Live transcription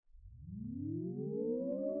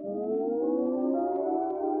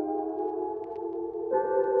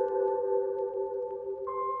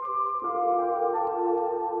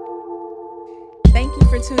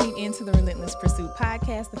tuning into the Relentless Pursuit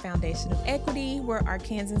Podcast, the foundation of equity, where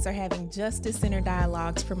Arkansans are having justice-centered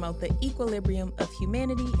dialogues promote the equilibrium of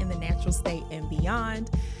humanity in the natural state and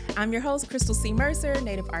beyond. I'm your host, Crystal C. Mercer,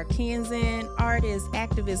 native Arkansan, artist,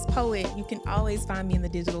 activist, poet. You can always find me in the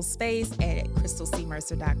digital space at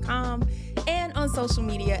crystalcmercer.com and on social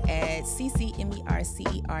media at CCMERCERTOO.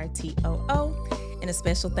 And a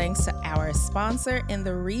special thanks to our sponsor and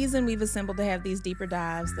the reason we've assembled to have these deeper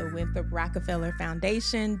dives, the Winthrop Rockefeller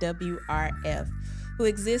Foundation, WRF, who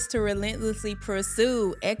exists to relentlessly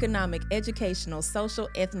pursue economic, educational, social,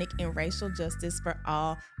 ethnic, and racial justice for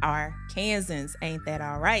all Arkansans. Ain't that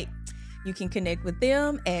all right? You can connect with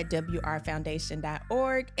them at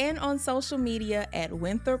wrfoundation.org and on social media at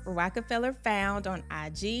Winthrop Rockefeller Found on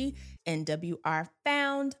IG and WR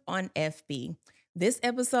Found on FB. This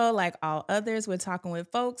episode, like all others, we're talking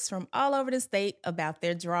with folks from all over the state about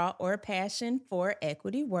their draw or passion for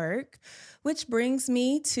equity work, which brings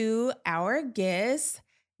me to our guest,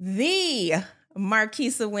 the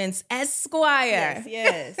Marquisa Wince, Esquire.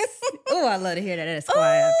 Yes. Oh, I love to hear that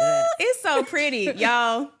Esquire after that. It's so pretty.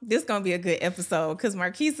 Y'all, this is going to be a good episode because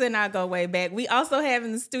Marquisa and I go way back. We also have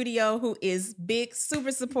in the studio who is big,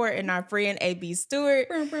 super supporting our friend A.B. Stewart,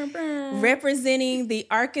 representing the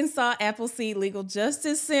Arkansas Appleseed Legal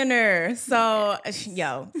Justice Center. So,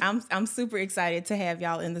 yo, I'm super excited to have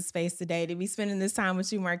y'all in the space today, to be spending this time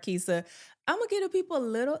with you, Marquisa. I'm going to give the people a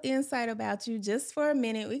little insight about you just for a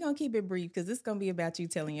minute. We're going to keep it brief because it's going to be about you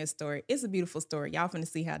telling your story. It's a beautiful story. Y'all finna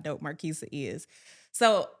see how dope Marquisa is.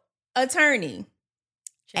 So, attorney,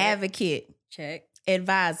 Check. Advocate, Check.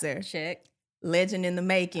 advisor, Check. legend in the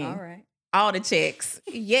making. All right. All the checks.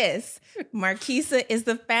 Yes. Marquisa is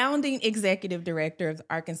the founding executive director of the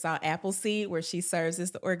Arkansas Appleseed, where she serves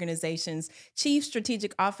as the organization's chief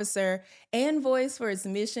strategic officer and voice for its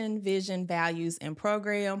mission, vision, values, and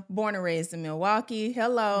program. Born and raised in Milwaukee.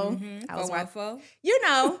 Hello. You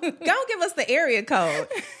know, don't give us the area code.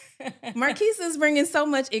 Marquisa is bringing so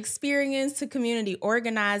much experience to community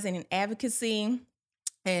organizing and advocacy.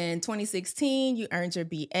 In 2016, you earned your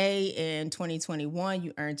BA. In 2021,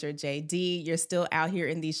 you earned your JD. You're still out here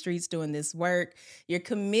in these streets doing this work. You're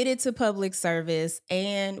committed to public service,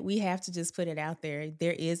 and we have to just put it out there.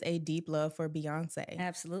 There is a deep love for Beyonce.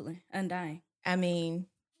 Absolutely. Undying. I mean,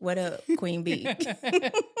 what up, Queen Bee?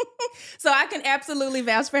 So I can absolutely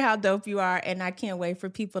vouch for how dope you are, and I can't wait for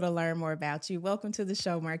people to learn more about you. Welcome to the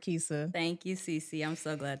show, Marquisa. Thank you, Cece. I'm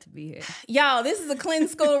so glad to be here. Y'all, this is a Clinton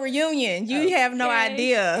School reunion. You have no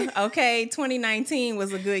idea, okay? 2019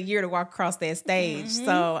 was a good year to walk across that stage.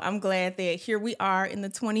 So I'm glad that here we are in the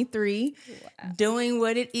 23, doing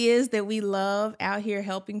what it is that we love out here,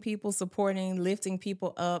 helping people, supporting, lifting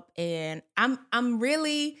people up. And I'm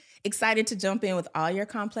really excited to jump in with all your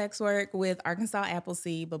complex work with Arkansas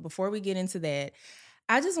Appleseed. But before we get into that,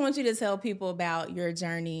 I just want you to tell people about your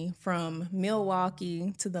journey from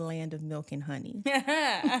Milwaukee to the land of milk and honey.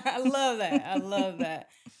 I love that.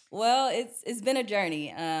 Well, it's been a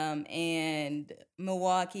journey. And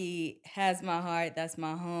Milwaukee has my heart. That's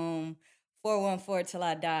my home. 414 till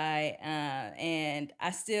I die. And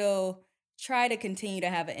I still try to continue to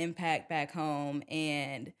have an impact back home.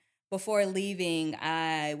 And before leaving,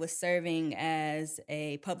 I was serving as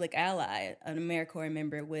a public ally, an AmeriCorps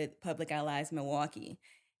member with Public Allies Milwaukee.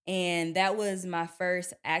 And that was my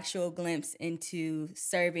first actual glimpse into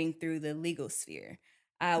serving through the legal sphere.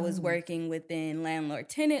 I was working within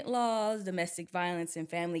landlord-tenant laws, domestic violence, and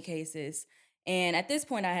family cases. And at this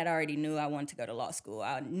point, I had already knew I wanted to go to law school.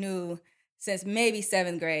 I knew since maybe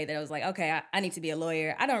 7th grade that I was like, okay, I need to be a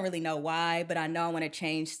lawyer. I don't really know why, but I know I want to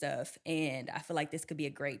change stuff. And I feel like this could be a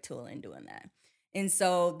great tool in doing that. And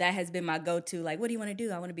so that has been my go-to. Like, what do you want to do?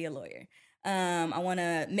 I want to be a lawyer. I want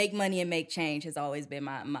to make money and make change has always been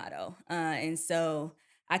my motto. And so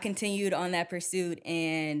I continued on that pursuit.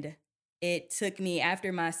 And it took me,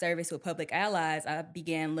 after my service with Public Allies, I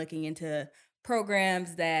began looking into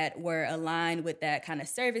programs that were aligned with that kind of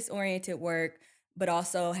service-oriented work, but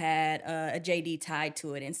also had a JD tied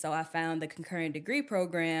to it. And so I found the concurrent degree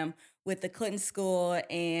program with the Clinton School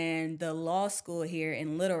and the law school here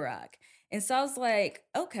in Little Rock. And so I was like,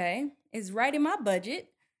 okay, it's right in my budget.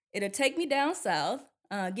 It'll take me down south,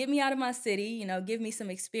 get me out of my city, give me some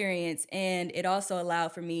experience. And it also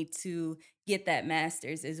allowed for me to get that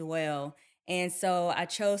master's as well. And so I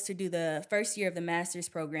chose to do the first year of the master's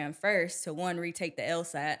program first to, one, retake the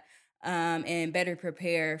LSAT, and better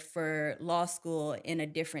prepare for law school in a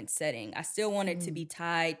different setting. I still wanted to be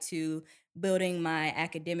tied to building my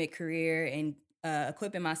academic career and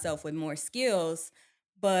equipping myself with more skills,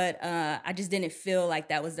 But I just didn't feel like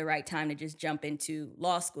that was the right time to just jump into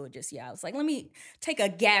law school just yet. I was like, let me take a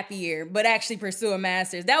gap year, but actually pursue a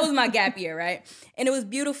master's. That was my gap year, right? And it was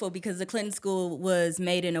beautiful because the Clinton School was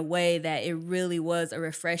made in a way that it really was a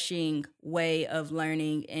refreshing way of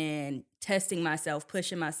learning and testing myself,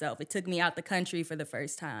 pushing myself. It took me out the country for the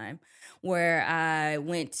first time, where I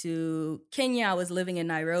went to Kenya. I was living in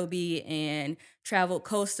Nairobi and traveled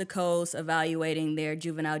coast to coast, evaluating their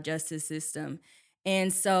juvenile justice system.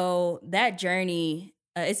 And so that journey,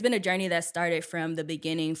 it's been a journey that started from the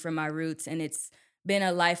beginning, from my roots, and it's been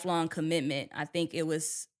a lifelong commitment. I think it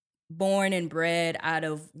was born and bred out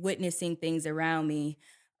of witnessing things around me,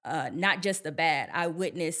 not just the bad. I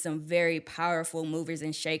witnessed some very powerful movers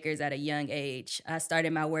and shakers at a young age. I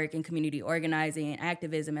started my work in community organizing and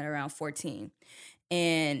activism at around 14.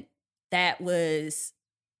 And that was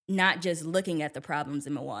not just looking at the problems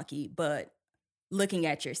in Milwaukee, but looking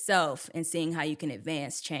at yourself and seeing how you can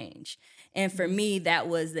advance change. And for me, that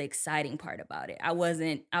was the exciting part about it.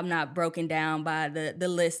 I'm not broken down by the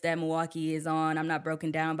list that Milwaukee is on. I'm not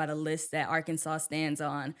broken down by the list that Arkansas stands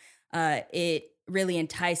on. It really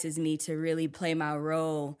entices me to really play my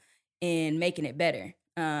role in making it better,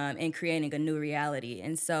 and creating a new reality.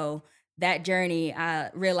 And so that journey,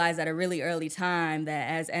 I realized at a really early time that,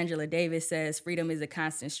 as Angela Davis says, freedom is a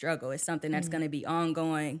constant struggle. It's something that's going to be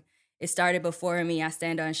ongoing. It started before me. I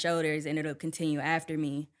stand on shoulders, and it'll continue after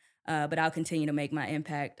me. But I'll continue to make my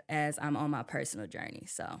impact as I'm on my personal journey.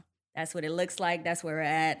 So that's what it looks like. That's where we're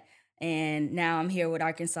at. And now I'm here with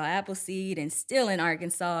Arkansas Appleseed, and still in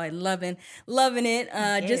Arkansas, and loving it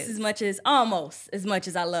just almost as much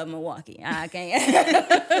as I love Milwaukee. I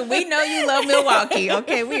can't. We know you love Milwaukee.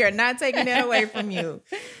 Okay, we are not taking that away from you.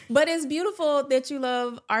 But it's beautiful that you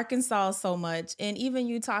love Arkansas so much. And even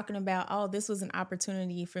you talking about, oh, this was an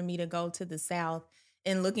opportunity for me to go to the South.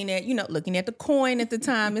 And looking at the coin at the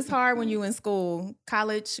time, it's hard when you're in school.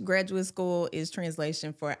 College, graduate school is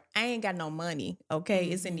translation for I ain't got no money, okay?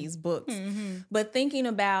 It's in these books. But thinking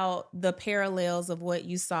about the parallels of what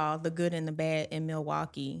you saw, the good and the bad in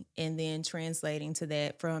Milwaukee, and then translating to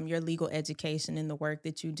that from your legal education and the work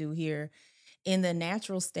that you do here in the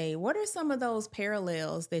natural state, what are some of those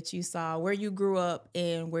parallels that you saw where you grew up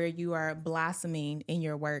and where you are blossoming in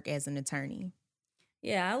your work as an attorney?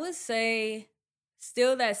 Yeah, I would say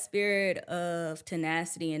still that spirit of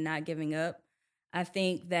tenacity and not giving up. I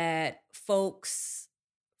think that folks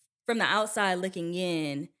from the outside looking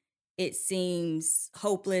in, it seems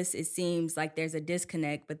hopeless. It seems like there's a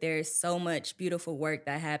disconnect, but there's so much beautiful work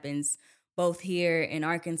that happens both here in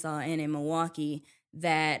Arkansas and in Milwaukee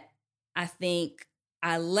that I think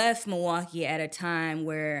I left Milwaukee at a time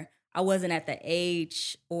where I wasn't at the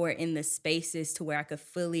age or in the spaces to where I could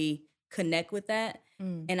fully connect with that.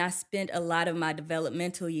 And I spent a lot of my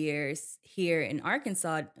developmental years here in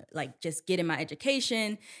Arkansas, like just getting my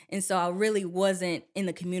education. And so I really wasn't in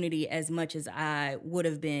the community as much as I would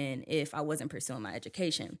have been if I wasn't pursuing my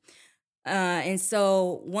education. And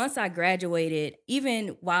so once I graduated,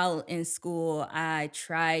 even while in school, I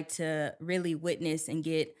tried to really witness and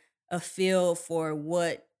get a feel for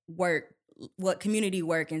what community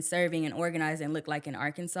work and serving and organizing looked like in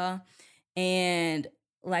Arkansas. And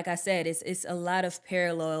like I said, it's a lot of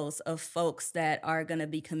parallels of folks that are going to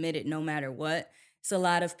be committed no matter what. It's a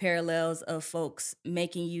lot of parallels of folks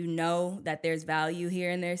making you know that there's value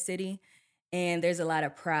here in their city, and there's a lot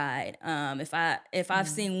of pride. If I've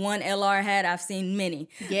seen one LR hat, I've seen many.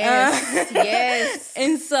 Yes, yes.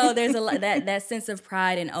 And so there's a lot that sense of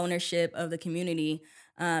pride and ownership of the community,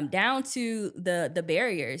 down to the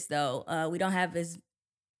barriers. Though we don't have as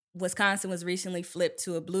Wisconsin was recently flipped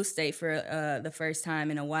to a blue state for the first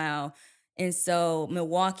time in a while. And so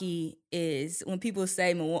Milwaukee is, when people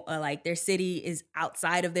say like their city is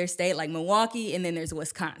outside of their state, like Milwaukee, and then there's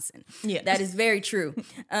Wisconsin. Yeah. That is very true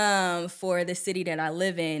for the city that I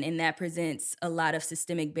live in. And that presents a lot of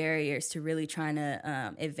systemic barriers to really trying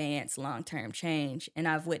to advance long-term change. And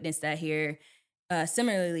I've witnessed that here,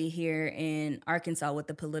 similarly here in Arkansas with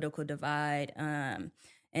the political divide. And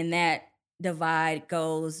that divide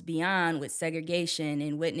goes beyond with segregation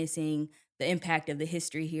and witnessing the impact of the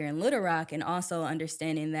history here in Little Rock, and also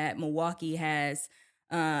understanding that Milwaukee has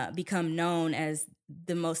become known as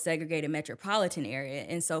the most segregated metropolitan area.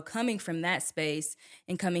 And so coming from that space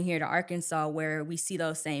and coming here to Arkansas, where we see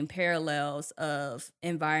those same parallels of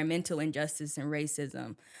environmental injustice and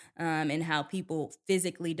racism, and how people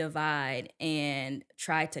physically divide and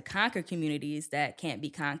try to conquer communities that can't be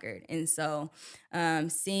conquered. And so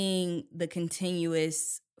seeing the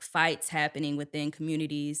continuous fights happening within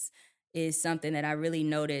communities is something that I really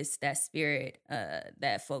noticed, that spirit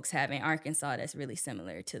that folks have in Arkansas that's really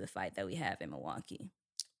similar to the fight that we have in Milwaukee.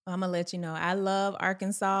 I'm going to let you know. I love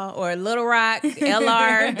Arkansas or Little Rock,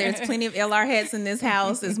 LR. There's plenty of LR hats in this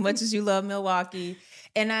house as much as you love Milwaukee.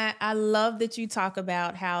 And I love that you talk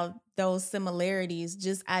about how those similarities,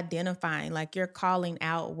 just identifying, like you're calling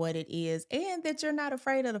out what it is and that you're not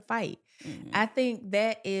afraid of the fight. Mm-hmm. I think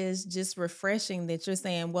that is just refreshing that you're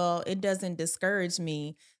saying, well, it doesn't discourage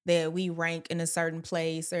me that we rank in a certain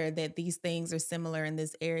place or that these things are similar in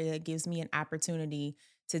this area. It gives me an opportunity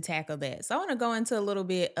to tackle that. So I want to go into a little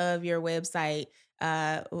bit of your website,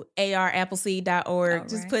 arappleseed.org,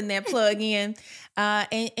 just putting that plug in.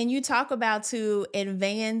 And you talk about to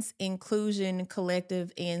advance inclusion,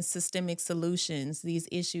 collective and systemic solutions, these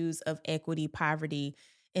issues of equity, poverty,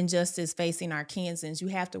 injustice facing Arkansans. You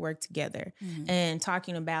have to work together. Mm-hmm. And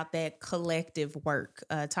talking about that collective work,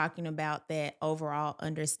 talking about that overall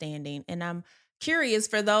understanding. And I'm curious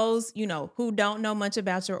for those, who don't know much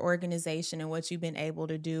about your organization and what you've been able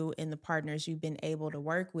to do and the partners you've been able to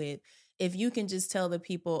work with, if you can just tell the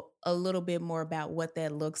people a little bit more about what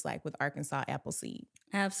that looks like with Arkansas Appleseed.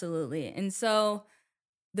 Absolutely. And so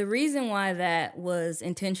the reason why that was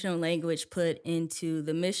intentional language put into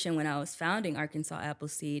the mission when I was founding Arkansas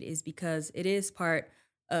Appleseed is because it is part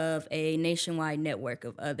of a nationwide network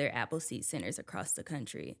of other Appleseed centers across the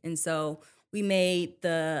country. And so we made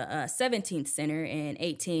the 17th center, and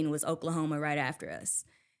 18 was Oklahoma right after us.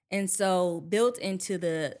 And so built into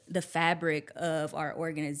the fabric of our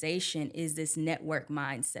organization is this network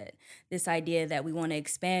mindset, this idea that we want to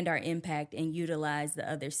expand our impact and utilize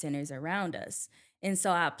the other centers around us. And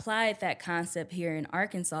so I applied that concept here in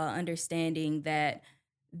Arkansas, understanding that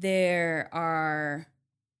there's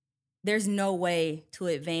no way to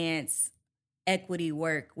advance equity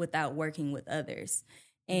work without working with others.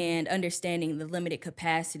 And understanding the limited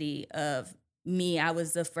capacity of me. I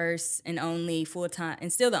was the first and only full-time,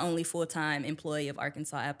 and still the only full-time employee of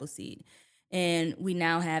Arkansas Appleseed. And we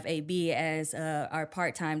now have AB as our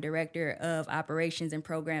part-time director of operations and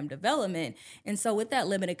program development. And so with that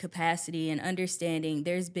limited capacity and understanding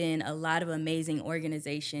there's been a lot of amazing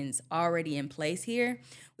organizations already in place here,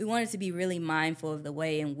 we wanted to be really mindful of the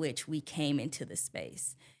way in which we came into the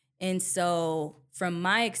space. And so from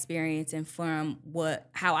my experience and from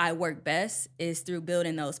how I work best is through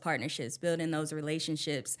building those partnerships, building those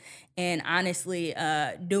relationships, and honestly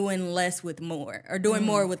doing less with more, or doing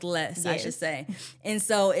more with less, yes. I should say. And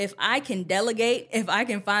so if I can delegate, if I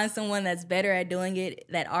can find someone that's better at doing it,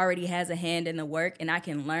 that already has a hand in the work, and I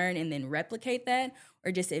can learn and then replicate that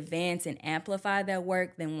or just advance and amplify that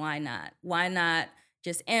work, then why not? Why not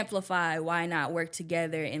just amplify? Why not work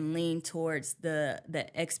together and lean towards the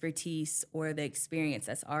expertise or the experience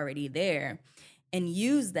that's already there, and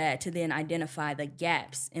use that to then identify the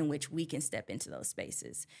gaps in which we can step into those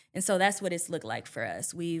spaces? And so that's what it's looked like for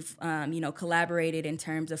us. We've collaborated in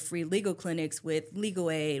terms of free legal clinics with Legal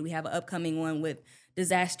Aid. We have an upcoming one with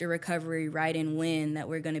disaster recovery, Right and Win, that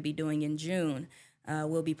we're going to be doing in June.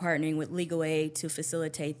 We'll be partnering with Legal Aid to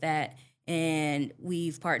facilitate that. And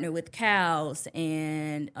we've partnered with CALS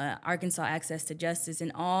and Arkansas Access to Justice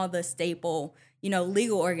and all the staple,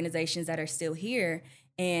 legal organizations that are still here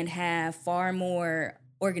and have far more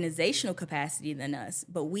organizational capacity than us,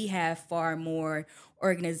 but we have far more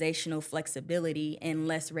organizational flexibility and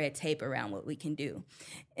less red tape around what we can do.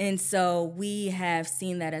 And so we have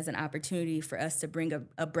seen that as an opportunity for us to bring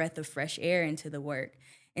a breath of fresh air into the work.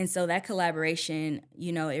 And so that collaboration,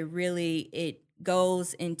 it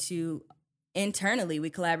goes into internally. We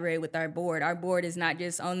collaborate with our board. Our board is not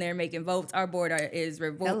just on there making votes. Our board is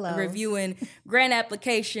reviewing grant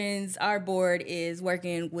applications. Our board is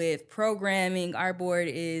working with programming. Our board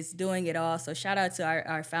is doing it all. So shout out to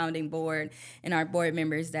our founding board and our board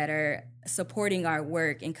members that are supporting our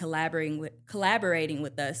work and collaborating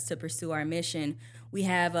with us to pursue our mission. We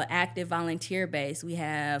have an active volunteer base. We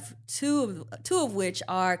have two of which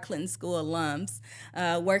are Clinton School alums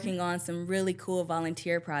working on some really cool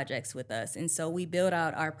volunteer projects with us. And so we build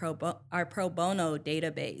out our pro bono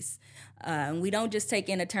database. We don't just take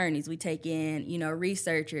in attorneys. We take in,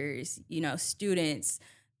 researchers, students,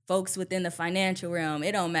 folks within the financial realm.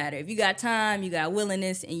 It don't matter. If you got time, you got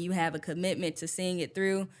willingness, and you have a commitment to seeing it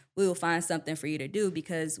through, we will find something for you to do,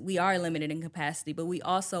 because we are limited in capacity, but we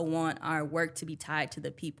also want our work to be tied to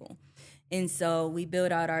the people. And so we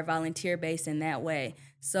build out our volunteer base in that way.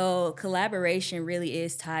 So collaboration really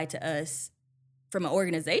is tied to us from an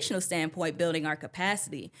organizational standpoint, building our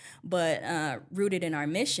capacity, but rooted in our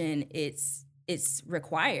mission, it's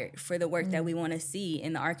required for the work that we want to see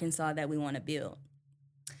in the Arkansas that we want to build.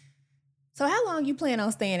 So how long you plan on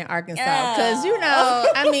staying in Arkansas? Because,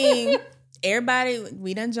 everybody,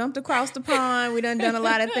 we done jumped across the pond. We done a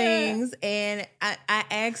lot of things. And I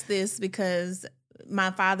ask this because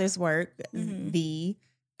my father's work, the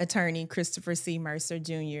attorney Christopher C. Mercer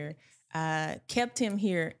Jr., kept him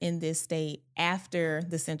here in this state after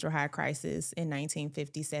the Central High Crisis in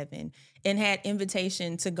 1957 and had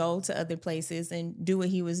invitation to go to other places and do what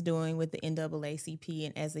he was doing with the NAACP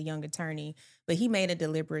and as a young attorney. But he made a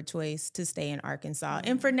deliberate choice to stay in Arkansas.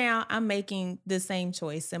 And for now, I'm making the same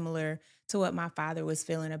choice, similar to what my father was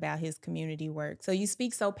feeling about his community work. So you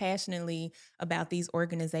speak so passionately about these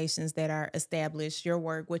organizations that are established, your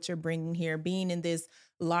work, what you're bringing here, being in this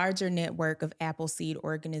larger network of Appleseed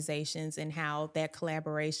organizations and how that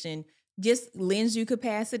collaboration just lends you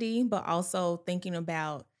capacity, but also thinking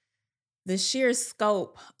about the sheer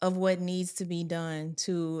scope of what needs to be done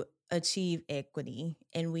to achieve equity.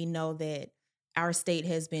 And we know that our state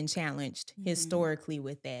has been challenged historically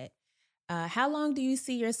with that. How long do you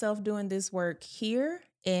see yourself doing this work here?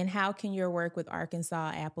 And how can your work with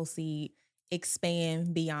Arkansas Appleseed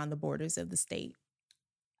expand beyond the borders of the state?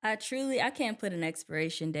 I can't put an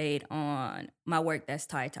expiration date on my work that's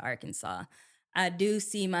tied to Arkansas. I do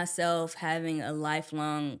see myself having a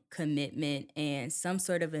lifelong commitment and some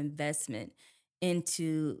sort of investment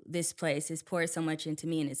into this place. It's poured so much into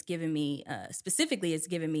me, and it's given me, specifically, it's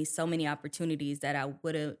given me so many opportunities that I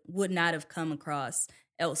would not have come across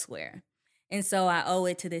elsewhere. And so I owe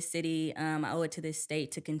it to this city, I owe it to this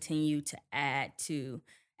state to continue to add to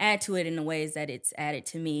it in the ways that it's added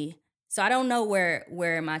to me. So I don't know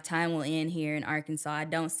where my time will end here in Arkansas. I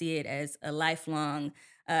don't see it as a lifelong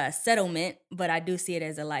settlement, but I do see it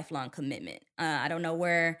as a lifelong commitment. I don't know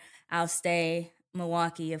where I'll stay.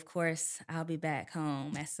 Milwaukee, of course, I'll be back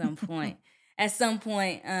home at some point.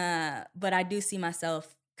 But I do see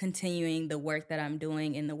myself continuing the work that I'm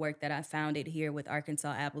doing and the work that I founded here with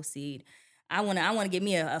Arkansas Appleseed. I want to get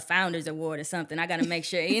me a founders award or something. I got to make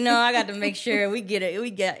sure, I got to make sure we get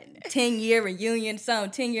 10-year reunion,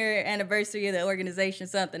 10-year anniversary of the organization,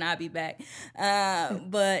 something. I'll be back.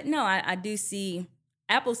 But no, I do see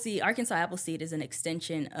Appleseed, Arkansas Appleseed is an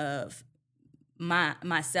extension of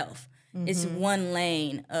myself. It's one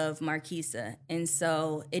lane of Marquisa. And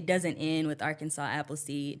so it doesn't end with Arkansas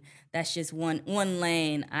Appleseed. That's just one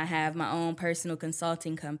lane. I have my own personal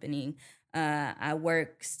consulting company. I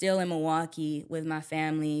work still in Milwaukee with my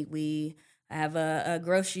family. We have a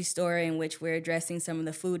grocery store in which we're addressing some of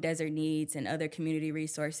the food desert needs and other community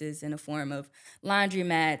resources in the form of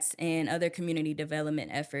laundromats and other community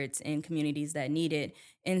development efforts in communities that need it.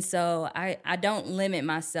 And so I don't limit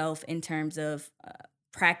myself in terms of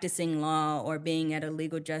practicing law or being at a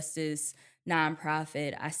legal justice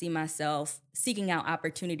nonprofit. I see myself seeking out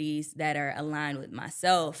opportunities that are aligned with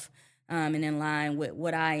myself. And in line with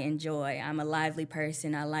what I enjoy. I'm a lively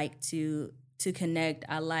person. I like to connect.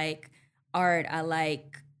 I like art. I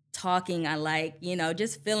like talking. I like,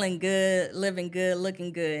 just feeling good, living good,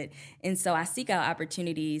 looking good. And so I seek out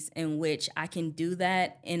opportunities in which I can do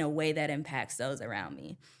that in a way that impacts those around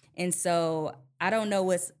me. And so I don't know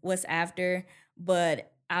what's after,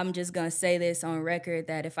 but I'm just going to say this on record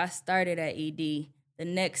that if I started at ED, the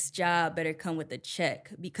next job better come with a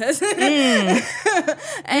check because I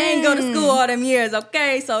ain't go to school all them years,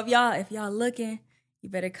 okay? So if y'all looking, you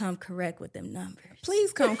better come correct with them numbers.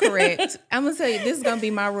 Please come correct. I'm going to tell you, this is going to be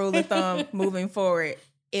my rule of thumb moving forward.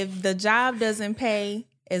 If the job doesn't pay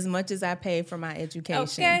as much as I pay for my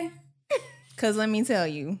education, okay. Because let me tell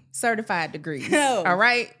you, certified degrees, all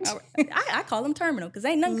right? I call them terminal because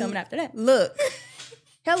ain't nothing coming after that. Look,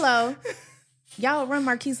 hello. Y'all run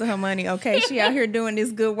Marquisa her money, okay? She out here doing this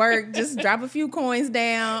good work. Just drop a few coins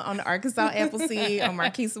down on the Arkansas Appleseed, on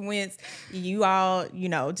Marquisa Wince. You all,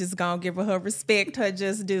 just gonna give her respect, her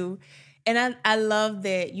just due. And I love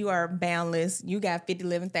that you are boundless. You got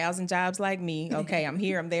 11,000 jobs like me. Okay, I'm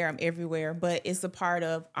here, I'm there, I'm everywhere. But it's a part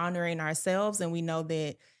of honoring ourselves, and we know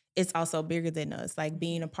that it's also bigger than us, like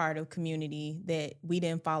being a part of community that we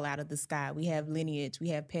didn't fall out of the sky. We have lineage, we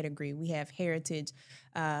have pedigree, we have heritage,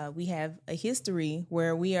 we have a history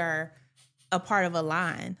where we are a part of a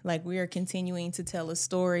line. Like we are continuing to tell a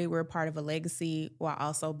story. We're a part of a legacy while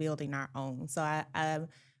also building our own. So I'm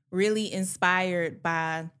really inspired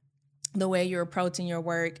by the way you're approaching your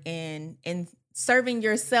work and serving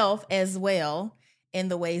yourself as well in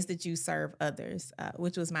the ways that you serve others,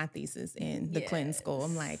 which was my thesis in the Clinton School.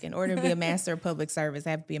 I'm like, in order to be a master of public service,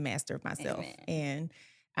 I have to be a master of myself. Amen.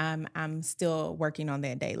 And I'm still working on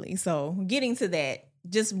that daily. So getting to that,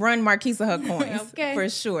 just run Marquisa her coins for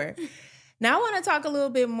sure. Now I want to talk a little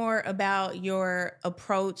bit more about your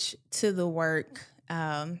approach to the work,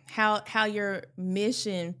 how your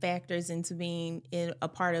mission factors into being a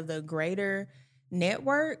part of the greater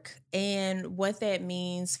network and what that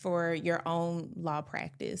means for your own law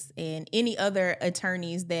practice and any other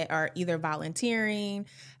attorneys that are either volunteering,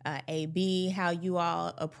 AB, how you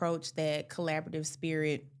all approach that collaborative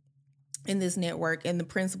spirit in this network and the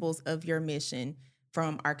principles of your mission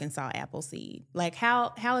from Arkansas Appleseed. Like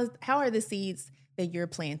how are the seeds that you're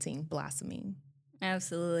planting blossoming?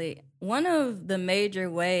 Absolutely. One of the major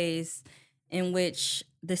ways in which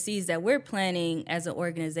the seeds that we're planting as an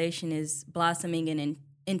organization is blossoming and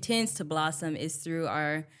intends to blossom is through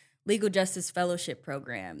our Legal Justice Fellowship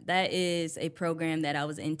Program. That is a program that I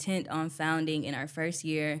was intent on founding in our first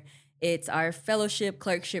year. It's our fellowship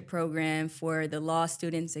clerkship program for the law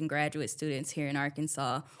students and graduate students here in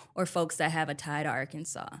Arkansas, or folks that have a tie to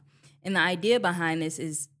Arkansas. And the idea behind this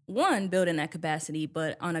is, one, building that capacity,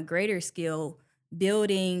 but on a greater scale,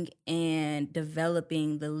 building and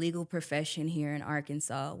developing the legal profession here in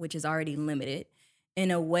Arkansas, which is already limited,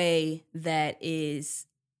 in a way that is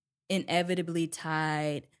inevitably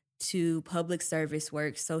tied to public service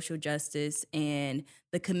work, social justice, and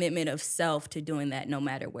the commitment of self to doing that no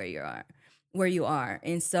matter where you are.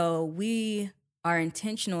 And so we are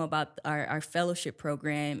intentional about our fellowship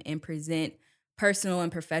program and present personal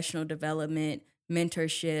and professional development,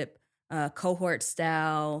 mentorship, cohort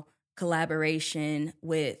style collaboration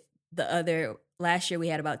with the other. Last year we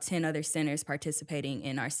had about 10 other centers participating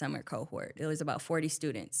in our summer cohort. It was about 40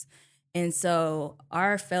 students. And so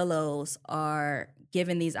our fellows are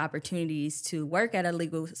given these opportunities to work at a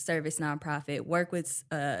legal service nonprofit, work with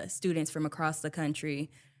students from across the country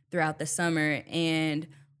throughout the summer, and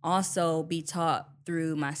also be taught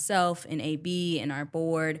through myself and AB and our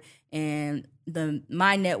board and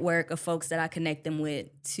my network of folks that I connect them with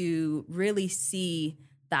to really see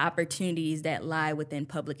the opportunities that lie within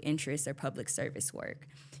public interest or public service work.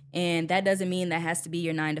 And that doesn't mean that has to be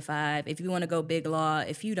your 9 to 5. If you want to go big law,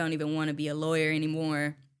 if you don't even want to be a lawyer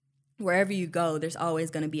anymore, wherever you go, there's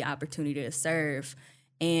always going to be opportunity to serve.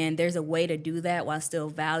 And there's a way to do that while still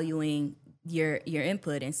valuing your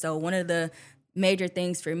input. And so one of the major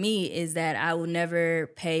things for me is that I will never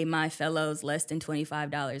pay my fellows less than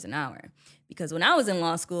 $25 an hour. Because when I was in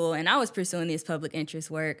law school and I was pursuing this public interest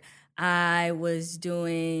work, I was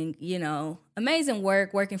doing, amazing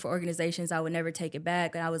work, working for organizations. I would never take it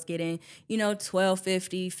back. I was getting,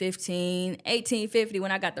 $12.50, $15, $18.50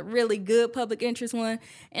 when I got the really good public interest one.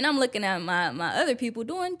 And I'm looking at my other people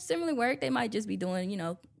doing similar work. They might just be doing,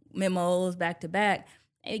 memos back to back.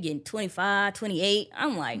 They getting 25, 28.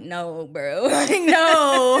 I'm like, no, bro.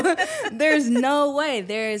 No, there's no way.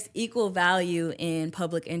 There's equal value in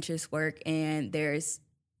public interest work, and there's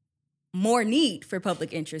more need for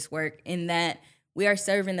public interest work in that we are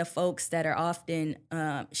serving the folks that are often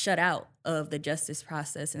shut out of the justice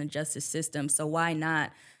process and the justice system. So why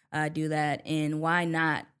not do that? And why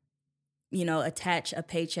not, attach a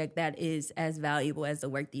paycheck that is as valuable as the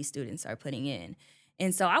work these students are putting in?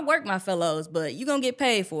 And so I work my fellows, but you're going to get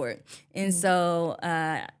paid for it. And so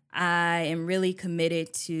I am really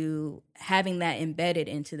committed to having that embedded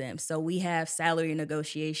into them. So we have salary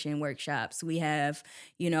negotiation workshops. We have,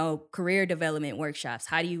 career development workshops.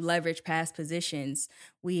 How do you leverage past positions?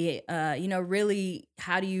 We, really,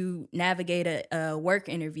 how do you navigate a work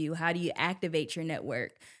interview? How do you activate your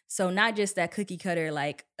network? So not just that cookie cutter,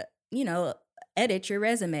 edit your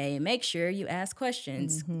resume and make sure you ask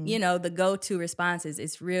questions. Mm-hmm. The go-to responses.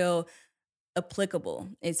 It's real applicable.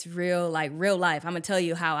 It's real life. I'm gonna tell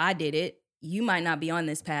you how I did it. You might not be on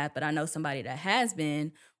this path, but I know somebody that has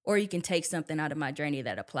been, or you can take something out of my journey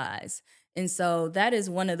that applies. And so that is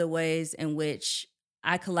one of the ways in which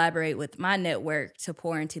I collaborate with my network to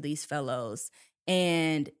pour into these fellows.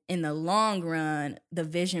 And in the long run, the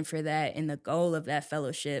vision for that and the goal of that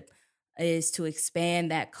fellowship is to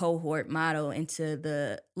expand that cohort model into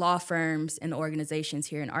the law firms and the organizations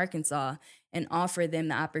here in Arkansas and offer them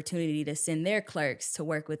the opportunity to send their clerks to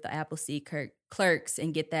work with the Appleseed clerks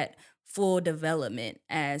and get that full development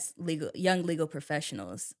as young legal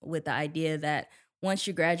professionals, with the idea that once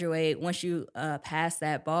you graduate, once you pass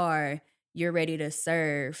that bar, you're ready to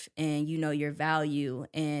serve and you know your value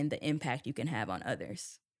and the impact you can have on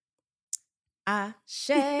others.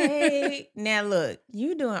 Shay. Now look,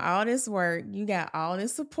 you doing all this work. You got all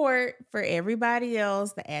this support for everybody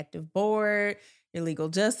else, the active board, your legal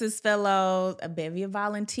justice fellows, a bevy of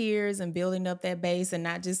volunteers, and building up that base, and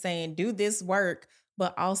not just saying, do this work,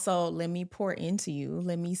 but also let me pour into you.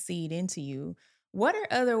 Let me seed into you. What are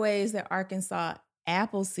other ways that Arkansas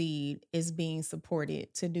Appleseed is being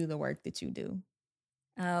supported to do the work that you do?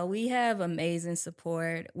 We have amazing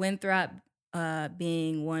support. Winthrop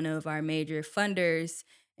being one of our major funders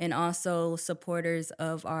and also supporters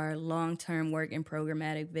of our long-term work and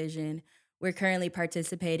programmatic vision. we're currently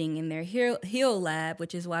participating in their Heal Lab,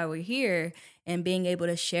 which is why we're here, and being able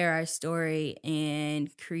to share our story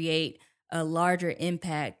and create a larger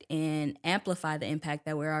impact and amplify the impact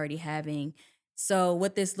that we're already having. So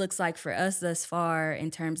what this looks like for us thus far in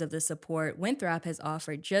terms of the support Winthrop has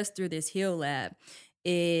offered just through this Heal Lab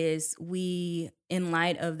is we, in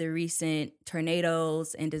light of the recent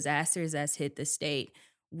tornadoes and disasters that's hit the state,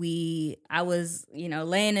 I was,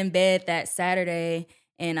 laying in bed that Saturday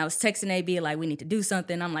and I was texting AB like, we need to do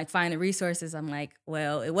something. I'm like, find the resources. I'm like,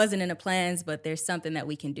 well, it wasn't in the plans, but there's something that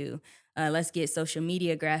we can do. Let's get social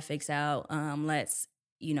media graphics out. Let's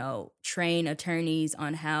train attorneys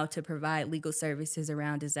on how to provide legal services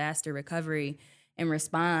around disaster recovery and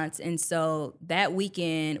response. And so that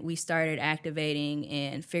weekend, we started activating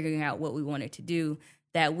and figuring out what we wanted to do.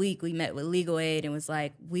 That week, we met with Legal Aid and was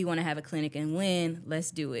like, we want to have a clinic in Wynn.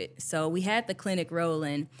 Let's do it. So we had the clinic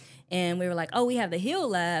rolling, and we were like, oh, we have the Heal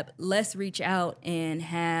Lab. Let's reach out and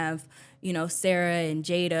have, Sarah and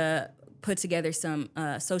Jada put together some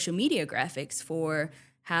social media graphics for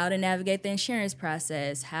how to navigate the insurance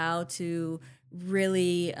process, how to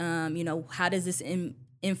really, how does this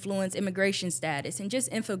influence immigration status, and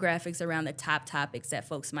just infographics around the top topics that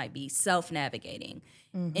folks might be self-navigating.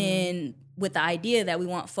 Mm-hmm. And with the idea that we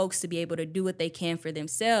want folks to be able to do what they can for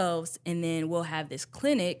themselves, and then we'll have this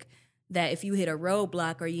clinic that if you hit a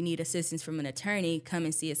roadblock or you need assistance from an attorney, come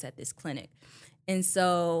and see us at this clinic. And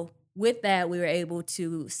so with that, we were able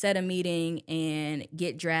to set a meeting and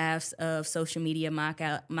get drafts of social media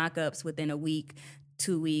mock-ups within a week,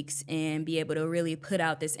 2 weeks, and be able to really put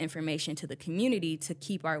out this information to the community to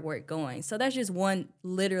keep our work going. So that's just one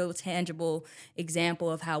literal, tangible example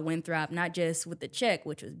of how Winthrop, not just with the check,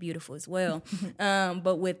 which was beautiful as well,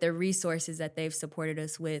 but with the resources that they've supported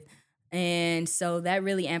us with. And so that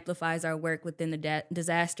really amplifies our work within the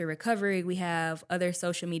disaster recovery. We have other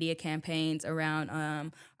social media campaigns around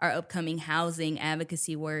our upcoming housing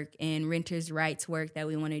advocacy work and renters' rights work that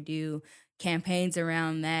we want to do, campaigns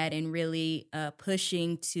around that, and really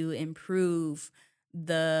pushing to improve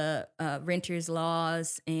the renters'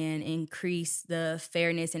 laws and increase the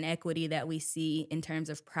fairness and equity that we see in terms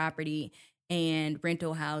of property and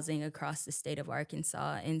rental housing across the state of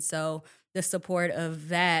Arkansas. And so the support of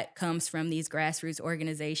that comes from these grassroots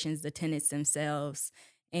organizations, the tenants themselves,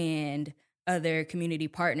 and other community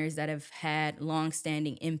partners that have had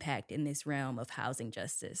longstanding impact in this realm of housing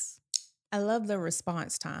justice. I love the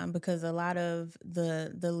response time, because a lot of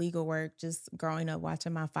the legal work, just growing up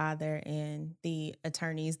watching my father and the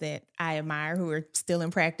attorneys that I admire who are still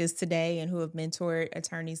in practice today and who have mentored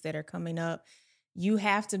attorneys that are coming up, you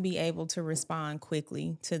have to be able to respond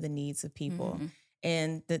quickly to the needs of people. Mm-hmm.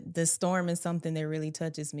 And the storm is something that really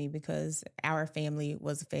touches me, because our family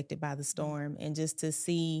was affected by the storm. And just to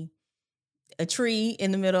see a tree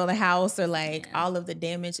in the middle of the house, or all of the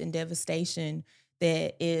damage and devastation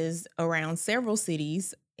that is around several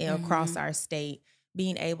cities across our state,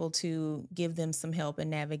 being able to give them some help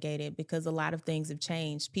and navigate it, because a lot of things have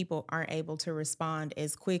changed. People aren't able to respond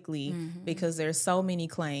as quickly because there's so many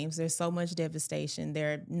claims, there's so much devastation,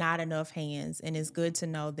 there are not enough hands. And it's good to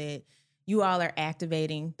know that you all are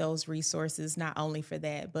activating those resources, not only for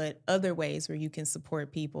that, but other ways where you can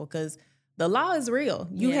support people, because the law is real.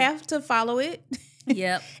 You have to follow it.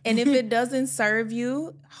 Yep. And if it doesn't serve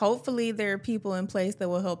you, hopefully there are people in place that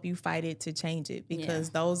will help you fight it to change it,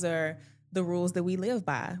 because those are the rules that we live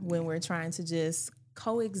by when we're trying to just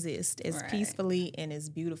coexist as peacefully and as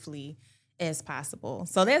beautifully as possible.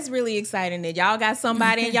 So that's really exciting that y'all got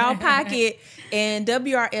somebody in y'all pocket, and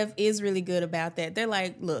WRF is really good about that. They're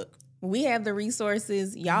like, look, we have the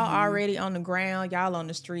resources. Y'all already on the ground. Y'all on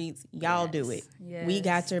the streets. Y'all do it. Yes. We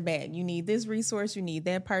got your back. You need this resource. You need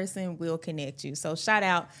that person. We'll connect you. So shout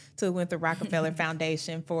out to the Winthrop Rockefeller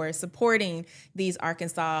Foundation for supporting these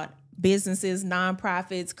Arkansas businesses,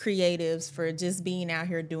 nonprofits, creatives, for just being out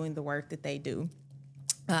here doing the work that they do.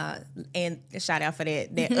 And shout out for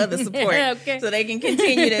that other support, so they can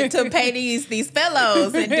continue to pay these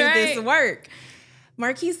fellows and do this work.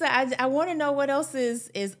 Marquisa, I want to know what else is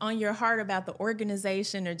on your heart about the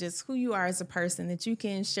organization, or just who you are as a person, that you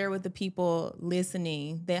can share with the people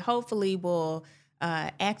listening, that hopefully will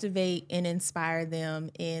activate and inspire them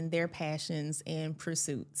in their passions and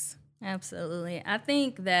pursuits. Absolutely. I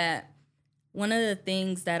think that one of the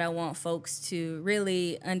things that I want folks to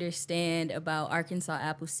really understand about Arkansas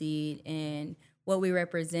Appleseed and what we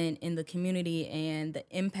represent in the community and the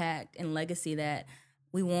impact and legacy that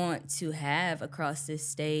we want to have across this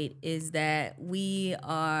state is that we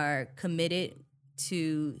are committed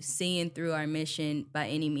to seeing through our mission by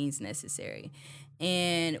any means necessary.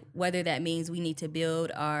 And whether that means we need to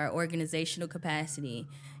build our organizational capacity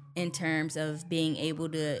in terms of being able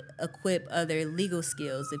to equip other legal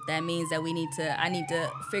skills. If that means that I need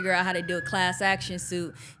to figure out how to do a class action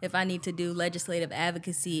suit, if I need to do legislative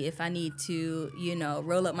advocacy, if I need to,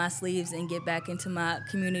 roll up my sleeves and get back into my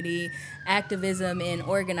community activism and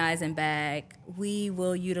organizing bag, we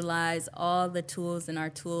will utilize all the tools in our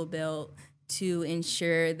tool belt to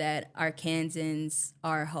ensure that Arkansans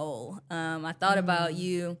are whole. I thought about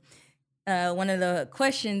you. One of the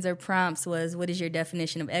questions or prompts was, what is your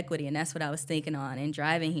definition of equity? And that's what I was thinking on in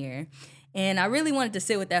driving here. And I really wanted to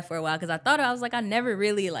sit with that for a while because I was like, I never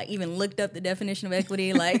really even looked up the definition of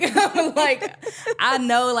equity. I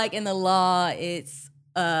know in the law, it's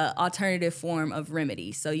alternative form of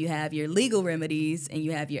remedy. So you have your legal remedies and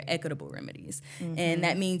you have your equitable remedies. Mm-hmm. And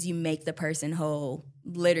that means you make the person whole.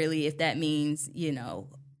 Literally, if that means,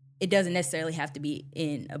 it doesn't necessarily have to be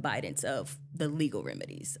in abidance of the legal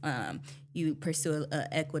remedies. You pursue an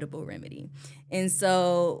equitable remedy. And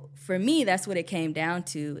so for me, that's what it came down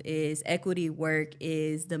to, is equity work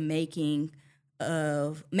is the making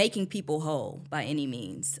people whole by any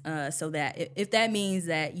means. So that if that means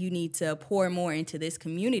that you need to pour more into this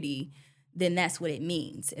community, then that's what it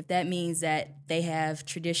means. If that means that they have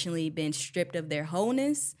traditionally been stripped of their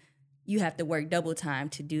wholeness, you have to work double time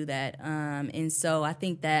to do that. And so I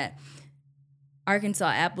think that Arkansas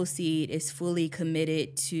Appleseed is fully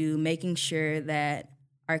committed to making sure that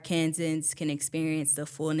Arkansans can experience the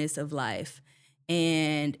fullness of life.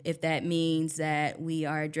 And if that means that we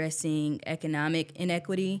are addressing economic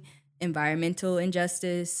inequity, environmental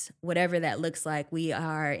injustice, whatever that looks like, we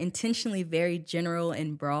are intentionally very general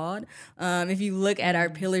and broad. If you look at our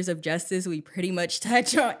pillars of justice, we pretty much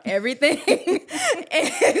touch on everything.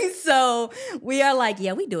 And so we are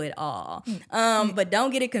we do it all. But don't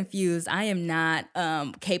get it confused. I am not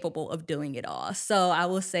capable of doing it all. So I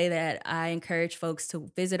will say that I encourage folks to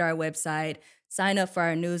visit our website, sign up for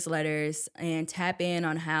our newsletters, and tap in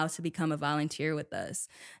on how to become a volunteer with us.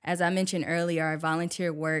 As I mentioned earlier, our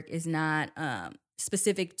volunteer work is not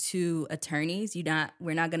specific to attorneys.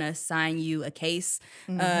 We're not going to assign you a case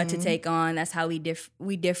to take on. That's how we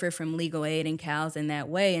differ from legal aid and CALS in that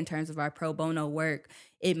way in terms of our pro bono work.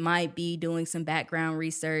 It might be doing some background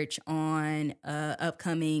research on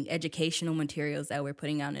upcoming educational materials that we're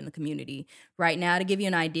putting out in the community. Right now, to give you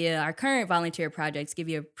an idea, our current volunteer projects give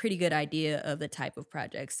you a pretty good idea of the type of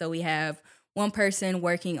projects. So we have one person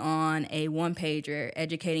working on a one-pager,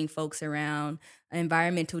 educating folks around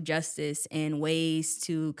environmental justice and ways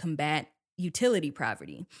to combat utility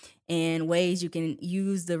poverty and ways you can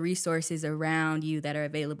use the resources around you that are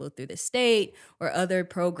available through the state or other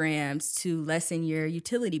programs to lessen your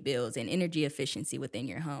utility bills and energy efficiency within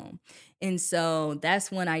your home. And so that's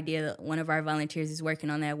one idea. One of our volunteers is working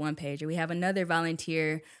on that one pager. We have another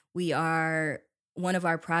volunteer. One of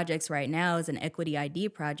our projects right now is an equity ID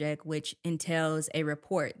project, which entails a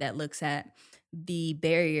report that looks at the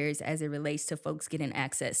barriers as it relates to folks getting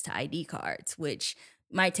access to ID cards, which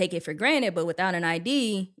might take it for granted, but without an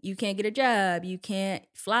ID, you can't get a job, you can't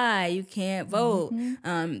fly, you can't vote.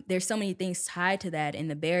 There's so many things tied to that, and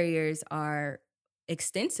the barriers are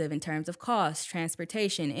extensive in terms of cost,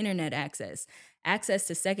 transportation, internet access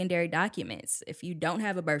to secondary documents. If you don't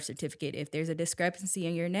have a birth certificate, if there's a discrepancy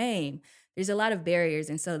in your name, there's a lot of barriers.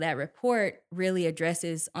 And so that report really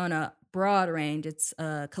addresses on a broad range. It's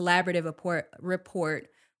a collaborative report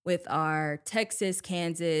with our Texas,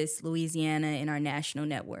 Kansas, Louisiana, and our national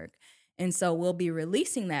network. And so we'll be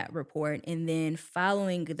releasing that report and then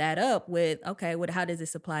following that up with, okay, how does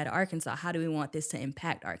this apply to Arkansas? How do we want this to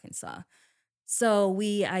impact Arkansas? So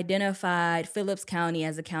we identified Phillips County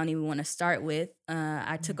as a county we want to start with.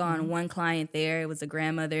 I took on one client there. It was a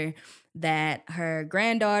grandmother that her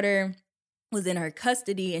granddaughter was in her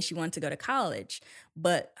custody and she wanted to go to college,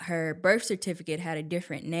 but her birth certificate had a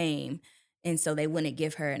different name. And so they wouldn't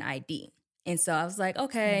give her an ID. And so I was like,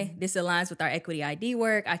 okay, this aligns with our equity ID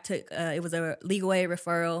work. I took, it was a legal aid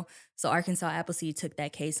referral. So Arkansas Appleseed took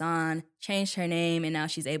that case on, changed her name, and now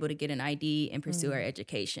she's able to get an ID and pursue her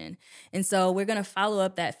education. And so we're going to follow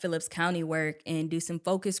up that Phillips County work and do some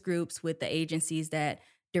focus groups with the agencies that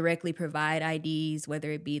directly provide IDs, whether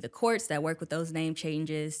it be the courts that work with those name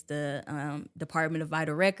changes, the Department of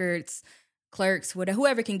Vital Records, clerks,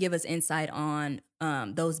 whoever can give us insight on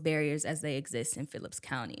those barriers as they exist in Phillips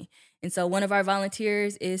County. And so one of our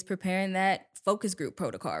volunteers is preparing that focus group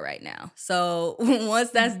protocol right now. So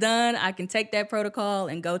once that's done, I can take that protocol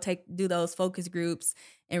and go do those focus groups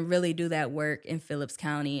and really do that work in Phillips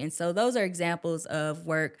County. And so those are examples of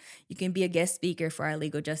work. You can be a guest speaker for our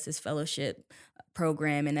Legal Justice Fellowship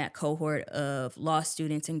program in that cohort of law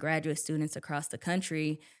students and graduate students across the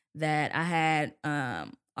country that I had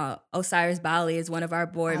Osiris Bali is one of our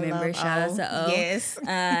board members. Shout out to O. Yes.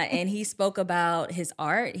 And he spoke about his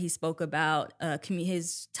art. He spoke about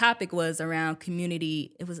his topic was around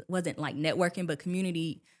community. Wasn't like networking, but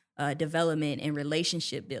community development and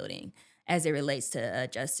relationship building as it relates to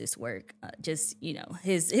justice work. His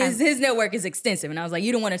network is extensive. And I was like,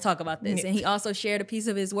 you don't want to talk about this. And he also shared a piece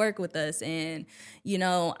of his work with us. And,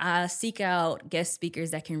 I seek out guest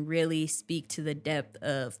speakers that can really speak to the depth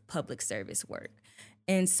of public service work.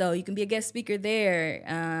 And so you can be a guest speaker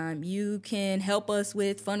there. You can help us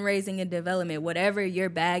with fundraising and development. Whatever your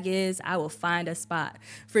bag is, I will find a spot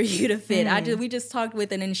for you to fit. We just talked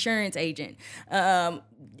with an insurance agent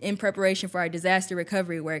in preparation for our disaster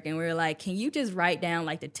recovery work. And we were like, can you just write down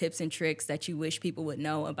like the tips and tricks that you wish people would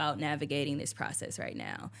know about navigating this process right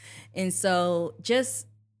now? And so just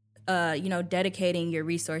dedicating your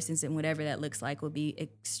resources and whatever that looks like will be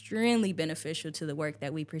extremely beneficial to the work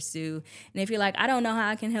that we pursue. And if you're like, I don't know how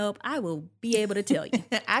I can help, I will be able to tell you.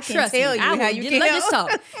 I can tell you how you can help.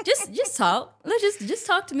 Let's just talk. Just talk. Let's just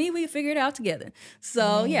talk to me. We figure it out together.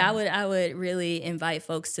 So I would really invite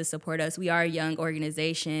folks to support us. We are a young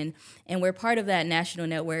organization, and we're part of that national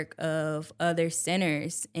network of other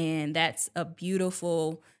centers, and that's a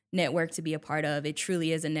beautiful network to be a part of. It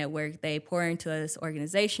truly is a network. They pour into us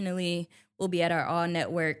organizationally. We'll be at our all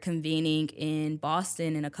network convening in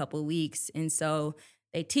Boston in a couple of weeks. And so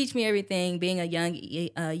they teach me everything. Being a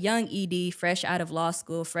young ED, fresh out of law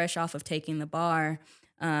school, fresh off of taking the bar.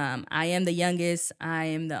 I am the youngest. I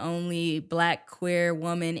am the only Black queer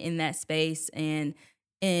woman in that space. And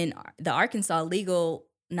in the Arkansas legal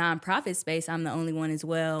nonprofit space, I'm the only one as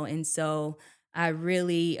well. And so I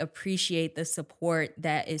really appreciate the support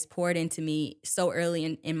that is poured into me so early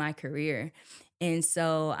in my career. And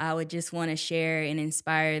so I would just want to share and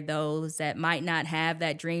inspire those that might not have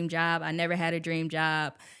that dream job. I never had a dream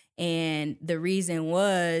job. And the reason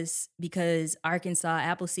was because Arkansas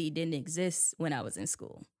Appleseed didn't exist when I was in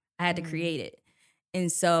school. I had to create it. And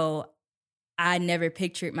so I never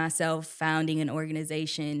pictured myself founding an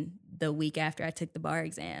organization the week after I took the bar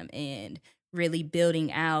exam and really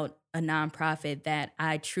building out a nonprofit that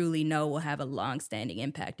I truly know will have a long-standing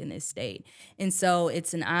impact in this state. And so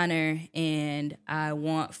it's an honor, and I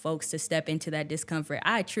want folks to step into that discomfort.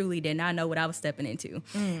 I truly did not know what I was stepping into.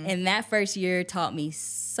 And that first year taught me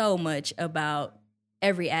so much about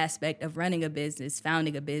every aspect of running a business,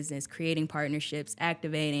 founding a business, creating partnerships,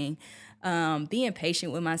 activating, being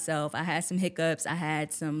patient with myself. I had some hiccups. I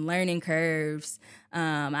had some learning curves.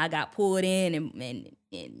 I got pulled in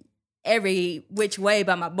and every which way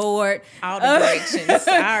by my board. All the directions.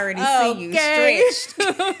 I already see you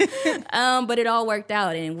stretched. But it all worked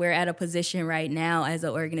out, and we're at a position right now as an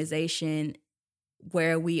organization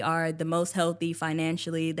where we are the most healthy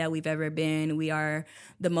financially that we've ever been. We are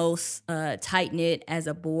the most tight-knit as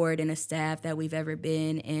a board and a staff that we've ever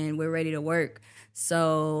been, and we're ready to work.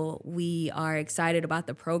 So we are excited about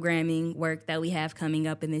the programming work that we have coming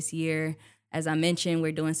up in this year. As I mentioned,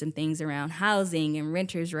 we're doing some things around housing and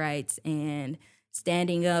renters' rights and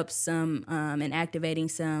standing up some and activating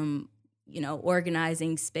some,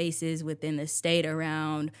 organizing spaces within the state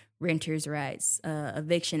around renters' rights,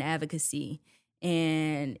 eviction advocacy.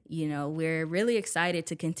 And, we're really excited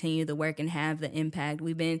to continue the work and have the impact.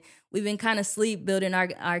 We've been kind of sleep building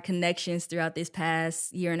our connections throughout this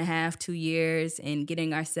past year and a half, 2 years, and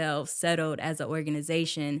getting ourselves settled as an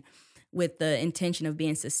organization with the intention of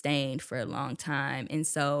being sustained for a long time. And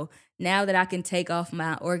so now that I can take off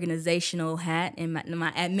my organizational hat and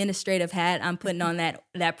my administrative hat, I'm putting on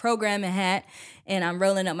that programming hat, and I'm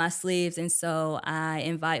rolling up my sleeves. And so I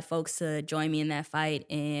invite folks to join me in that fight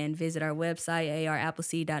and visit our website,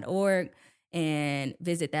 arappleseed.org, and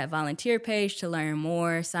visit that volunteer page to learn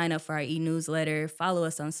more, sign up for our e-newsletter, follow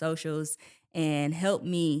us on socials, and help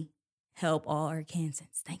me help all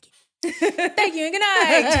Arkansans. Thank you. Thank you and good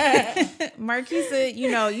night. Marquisa,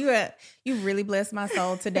 you really blessed my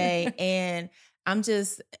soul today. And I'm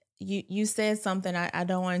just, you said something I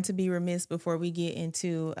don't want to be remiss before we get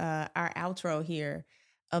into our outro here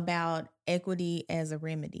about equity as a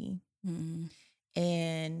remedy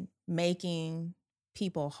and making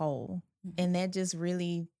people whole. And that just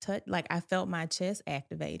really touched, I felt my chest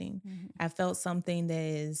activating. I felt something that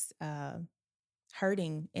is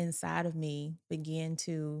hurting inside of me begin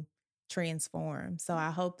to transform. So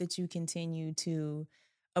I hope that you continue to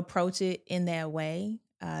approach it in that way,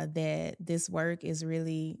 that this work is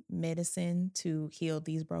really medicine to heal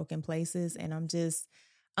these broken places. And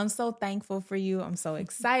I'm so thankful for you. I'm so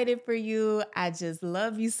excited for you. I just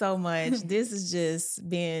love you so much. This has just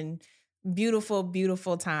been Beautiful,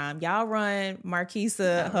 beautiful time. Y'all run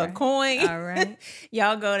Marquisa her coin. All right.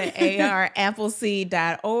 Y'all go to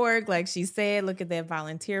arappleseed.org. Like she said, look at that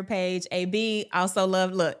volunteer page. AB also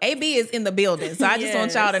look, AB is in the building. So I just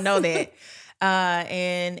want y'all to know that.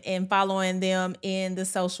 And following them in the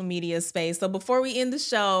social media space. So before we end the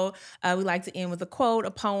show, we like to end with a quote,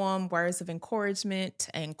 a poem, words of encouragement.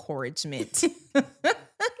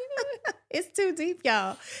 It's too deep,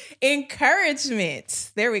 y'all.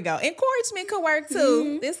 Encouragement. There we go. Encouragement could work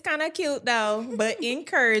too. It's kind of cute though, but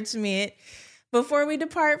encouragement. Before we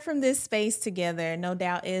depart from this space together, no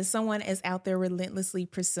doubt someone is out there relentlessly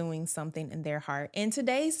pursuing something in their heart. And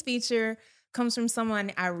today's feature comes from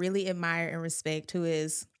someone I really admire and respect, who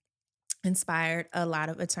has inspired a lot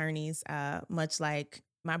of attorneys, much like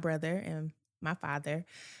my brother and my father,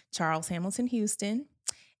 Charles Hamilton Houston.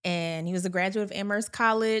 And he was a graduate of Amherst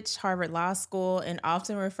College, Harvard Law School, and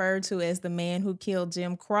often referred to as the man who killed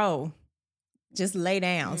Jim Crow. Just lay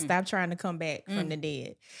down. Stop trying to come back from the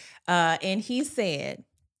dead. And he said,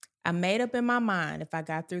 I made up in my mind if I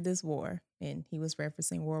got through this war, and he was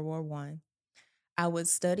referencing World War I would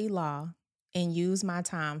study law and use my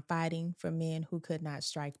time fighting for men who could not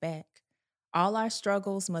strike back. All our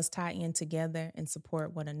struggles must tie in together and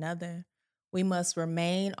support one another. We must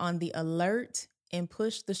remain on the alert and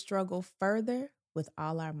push the struggle further with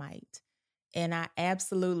all our might. And I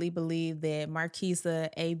absolutely believe that Marquisa,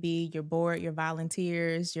 AB, your board, your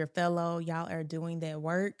volunteers, your fellow, y'all are doing that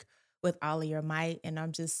work with all of your might. And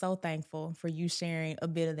I'm just so thankful for you sharing a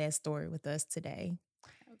bit of that story with us today.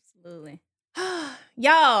 Absolutely.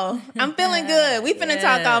 Y'all, I'm feeling good. We finna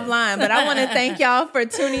talk offline, but I want to thank y'all for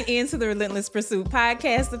tuning in to the Relentless Pursuit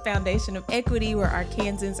Podcast, the foundation of equity, where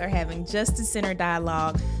Arkansans are having justice-centered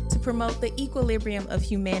dialogue to promote the equilibrium of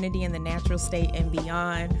humanity in the natural state and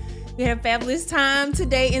beyond. We had a fabulous time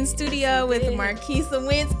today in studio with Marquisa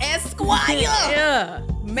Wince, Esquire.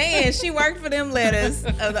 Man, she worked for them letters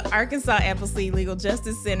of the Arkansas Appleseed Legal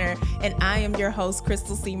Justice Center. And I am your host,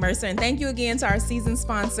 Crystal C. Mercer. And thank you again to our season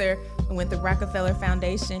sponsor, the Rockefeller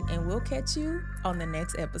Foundation. And we'll catch you on the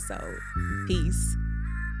next episode. Peace.